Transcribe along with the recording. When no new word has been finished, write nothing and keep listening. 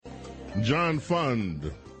John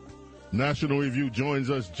Fund, National Review joins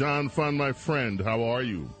us. John Fund, my friend, how are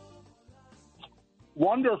you?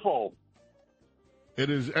 Wonderful. It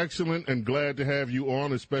is excellent and glad to have you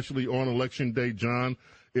on, especially on Election Day, John.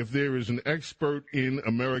 If there is an expert in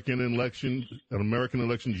American elections,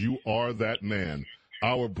 you are that man.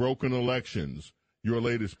 Our Broken Elections, your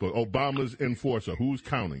latest book. Obama's Enforcer, Who's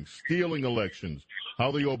Counting? Stealing Elections,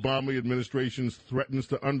 How the Obama Administration Threatens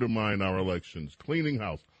to Undermine Our Elections, Cleaning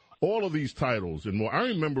House. All of these titles and more. I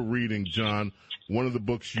remember reading, John, one of the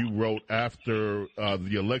books you wrote after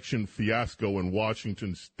the election fiasco in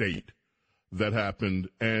Washington State that happened,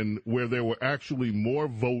 and where there were actually more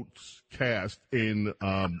votes cast in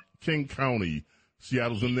King County,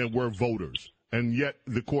 Seattle, than there were voters, and yet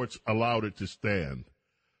the courts allowed it to stand.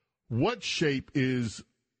 What shape is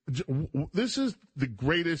this? Is the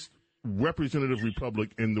greatest representative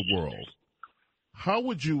republic in the world. How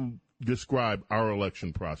would you describe our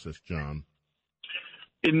election process, John?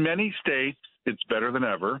 In many states, it's better than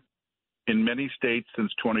ever. In many states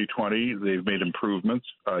since 2020, they've made improvements.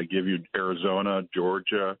 I give you Arizona,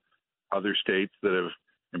 Georgia, other states that have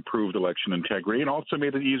improved election integrity and also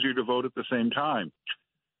made it easier to vote at the same time.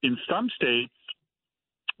 In some states,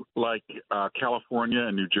 like California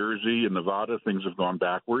and New Jersey and Nevada, things have gone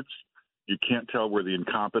backwards. You can't tell where the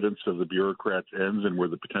incompetence of the bureaucrats ends and where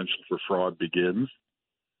the potential for fraud begins.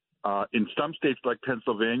 In some states like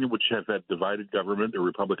Pennsylvania, which have had divided government, a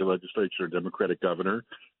Republican legislature, a Democratic governor,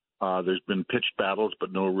 there's been pitched battles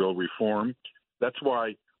but no real reform. That's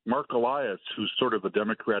why Mark Elias, who's sort of a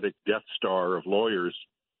Democratic Death Star of lawyers,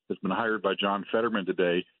 has been hired by John Fetterman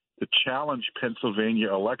today to challenge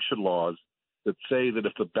Pennsylvania election laws that say that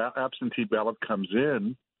if the absentee ballot comes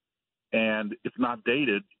in and it's not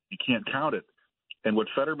dated, you can't count it. And what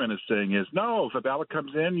Fetterman is saying is, no, if a ballot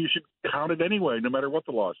comes in, you should count it anyway, no matter what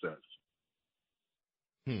the law says.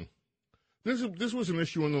 This was an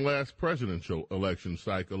issue in the last presidential election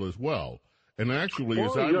cycle as well. And actually,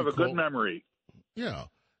 as I you have recall, a good memory. Yeah.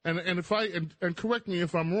 And if I correct me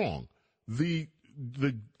if I'm wrong, the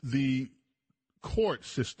court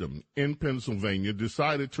system in Pennsylvania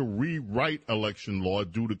decided to rewrite election law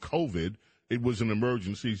due to COVID. It was an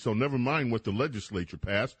emergency, so never mind what the legislature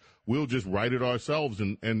passed. We'll just write it ourselves.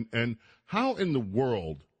 And how in the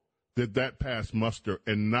world did that pass muster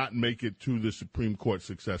and not make it to the Supreme Court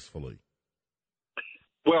successfully?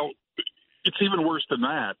 Well, it's even worse than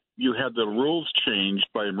that. You had the rules changed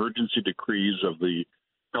by emergency decrees of the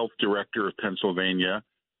health director of Pennsylvania,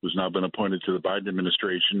 who's now been appointed to the Biden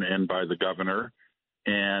administration, and by the governor.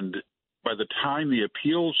 And by the time the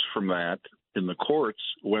appeals from that in the courts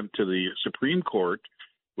went to the Supreme Court,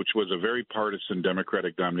 which was a very partisan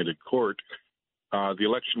Democratic-dominated court, the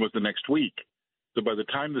election was the next week. So by the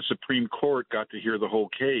time the Supreme Court got to hear the whole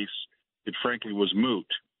case, it frankly was moot.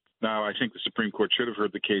 Now, I think the Supreme Court should have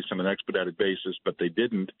heard the case on an expedited basis, but they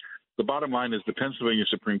didn't. The bottom line is the Pennsylvania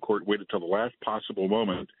Supreme Court waited till the last possible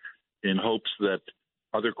moment in hopes that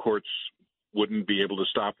other courts wouldn't be able to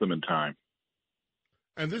stop them in time.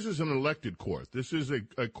 And this is an elected court. This is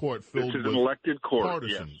a court filled with an elected court,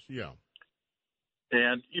 partisans. Yes.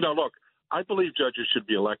 Yeah. And, look, I believe judges should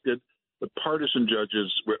be elected, but partisan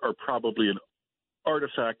judges are probably an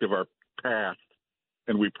artifact of our past,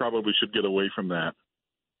 and we probably should get away from that.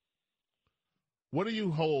 What do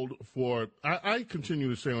you hold for – I continue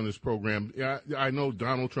to say on this program, I know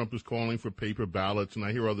Donald Trump is calling for paper ballots, and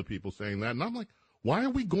I hear other people saying that. And I'm like, why are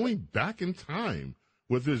we going back in time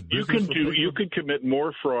with this business? You can commit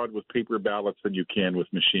more fraud with paper ballots than you can with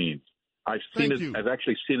machines. I've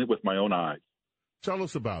actually seen it with my own eyes. Tell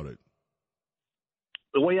us about it.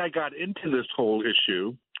 The way I got into this whole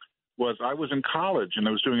issue was I was in college, and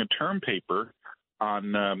I was doing a term paper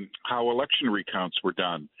on how election recounts were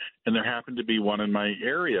done, and there happened to be one in my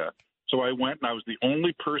area. So I went, and I was the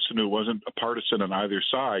only person who wasn't a partisan on either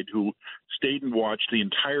side who stayed and watched the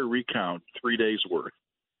entire recount, 3 days worth.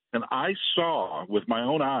 And I saw with my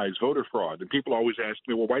own eyes voter fraud. And people always ask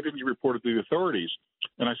me, well, why didn't you report it to the authorities?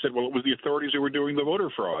 And I said, well, it was the authorities who were doing the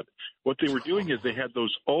voter fraud. What they were doing is they had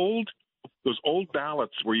those old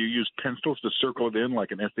ballots where you use pencils to circle it in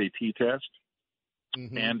like an SAT test.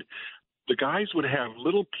 Mm-hmm. And the guys would have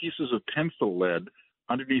little pieces of pencil lead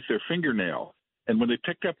underneath their fingernail. And when they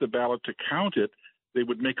picked up the ballot to count it, they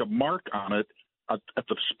would make a mark on it at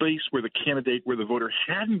the space where the voter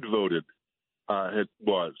hadn't voted it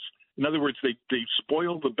was. In other words, they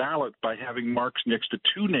spoiled the ballot by having marks next to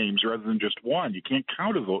two names rather than just one. You can't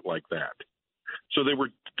count a vote like that. So they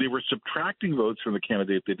were subtracting votes from the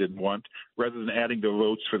candidate they didn't want rather than adding the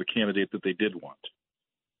votes for the candidate that they did want.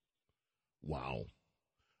 Wow.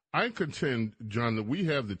 I contend, John, that we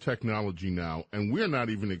have the technology now, and we're not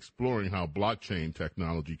even exploring how blockchain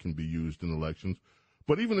technology can be used in elections.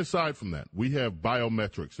 But even aside from that, we have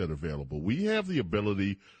biometrics that are available. We have the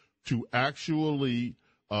ability to actually,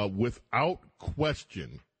 without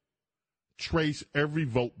question, trace every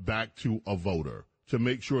vote back to a voter to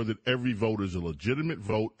make sure that every vote is a legitimate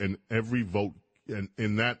vote and every vote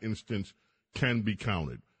in that instance can be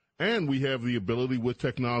counted. And we have the ability with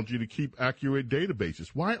technology to keep accurate databases.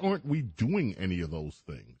 Why aren't we doing any of those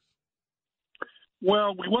things?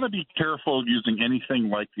 Well, we want to be careful using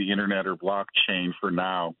anything like the internet or blockchain for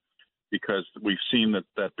now, because we've seen that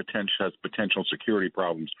has potential security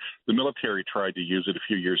problems. The military tried to use it a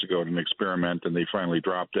few years ago in an experiment, and they finally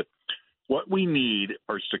dropped it. What we need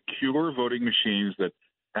are secure voting machines that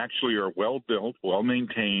actually are well built, well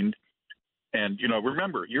maintained, and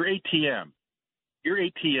remember, your ATM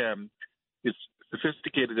is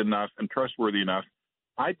sophisticated enough and trustworthy enough.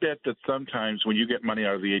 I bet that sometimes when you get money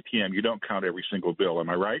out of the ATM, you don't count every single bill. Am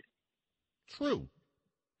I right? True.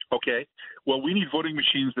 Okay. Well, we need voting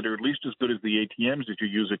machines that are at least as good as the ATMs that you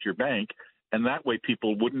use at your bank, and that way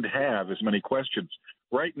people wouldn't have as many questions.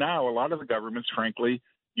 Right now, a lot of the governments, frankly,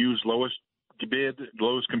 use lowest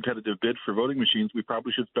competitive bid for voting machines. We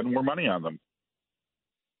probably should spend more money on them.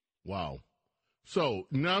 Wow. So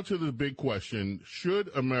now to the big question, should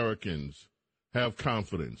Americans have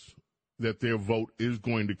confidence that their vote is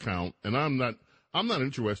going to count? And I'm not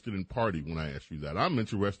interested in party when I ask you that. I'm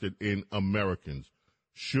interested in Americans.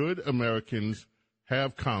 Should Americans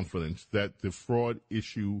have confidence that the fraud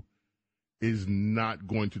issue is not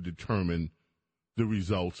going to determine the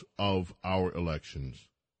results of our elections?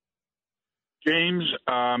 James,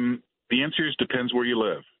 the answer is depends where you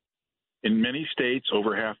live. In many states,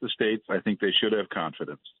 over half the states, I think they should have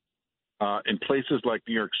confidence. In places like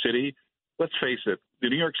New York City, let's face it, the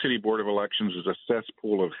New York City Board of Elections is a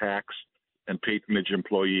cesspool of hacks and patronage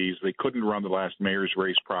employees. They couldn't run the last mayor's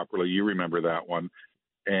race properly. You remember that one.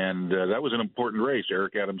 And that was an important race.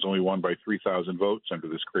 Eric Adams only won by 3,000 votes under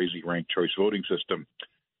this crazy ranked choice voting system.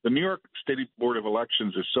 The New York State Board of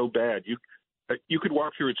Elections is so bad, you could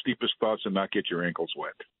walk through its deepest thoughts and not get your ankles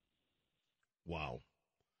wet. Wow.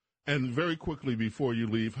 And very quickly before you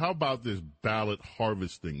leave, how about this ballot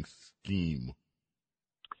harvesting scheme?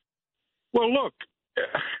 Well, look,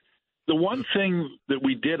 the one thing that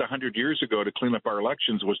we did 100 years ago to clean up our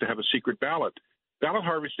elections was to have a secret ballot. Ballot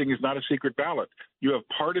harvesting is not a secret ballot. You have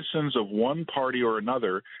partisans of one party or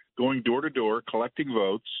another going door to door, collecting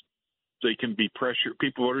votes. They can be pressured.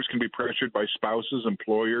 Voters can be pressured by spouses,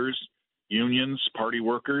 employers, unions, party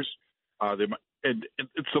workers. And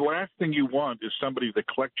it's the last thing you want is somebody to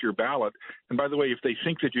collect your ballot. And by the way, if they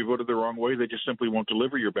think that you voted the wrong way, they just simply won't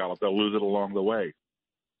deliver your ballot. They'll lose it along the way.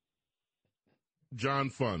 John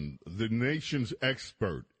Fund, the nation's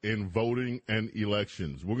expert in voting and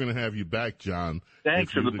elections. We're going to have you back, John.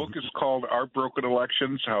 Thanks. And the book is called Our Broken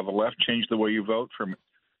Elections, How the Left Changed the Way You Vote.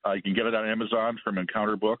 You can get it on Amazon from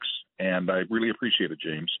Encounter Books. And I really appreciate it,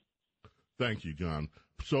 James. Thank you, John.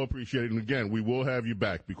 So appreciate it. And again, we will have you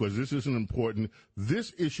back because this is important.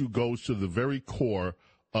 This issue goes to the very core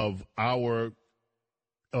of our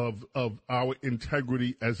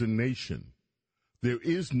integrity as a nation. There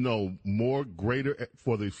is no more greater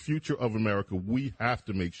for the future of America. We have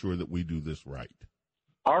to make sure that we do this right.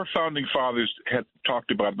 Our founding fathers had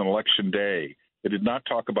talked about an election day. They did not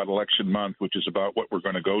talk about election month, which is about what we're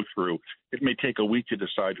going to go through. It may take a week to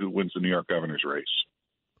decide who wins the New York governor's race.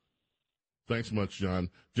 Thanks much, John.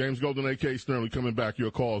 James Golden, A.K. Snerdley, coming back.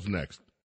 Your call's next.